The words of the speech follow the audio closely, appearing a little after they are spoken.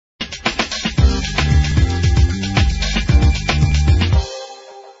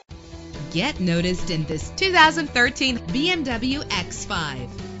Get noticed in this 2013 BMW X5.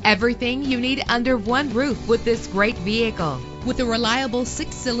 Everything you need under one roof with this great vehicle. With a reliable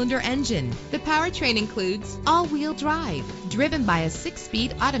 6-cylinder engine, the powertrain includes all-wheel drive, driven by a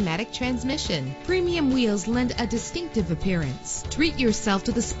 6-speed automatic transmission. Premium wheels lend a distinctive appearance. Treat yourself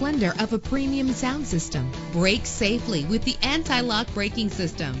to the splendor of a premium sound system. Brake safely with the anti-lock braking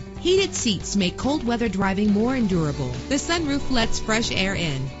system. Heated seats make cold weather driving more endurable. The sunroof lets fresh air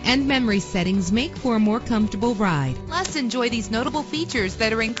in, and memory settings make for a more comfortable ride. Plus, enjoy these notable features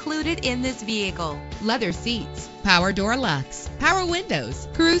that are included in this vehicle: leather seats, power door locks, power windows,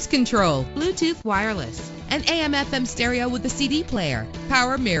 cruise control, Bluetooth wireless, an AM/FM stereo with a CD player,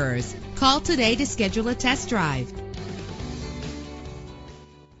 power mirrors. Call today to schedule a test drive.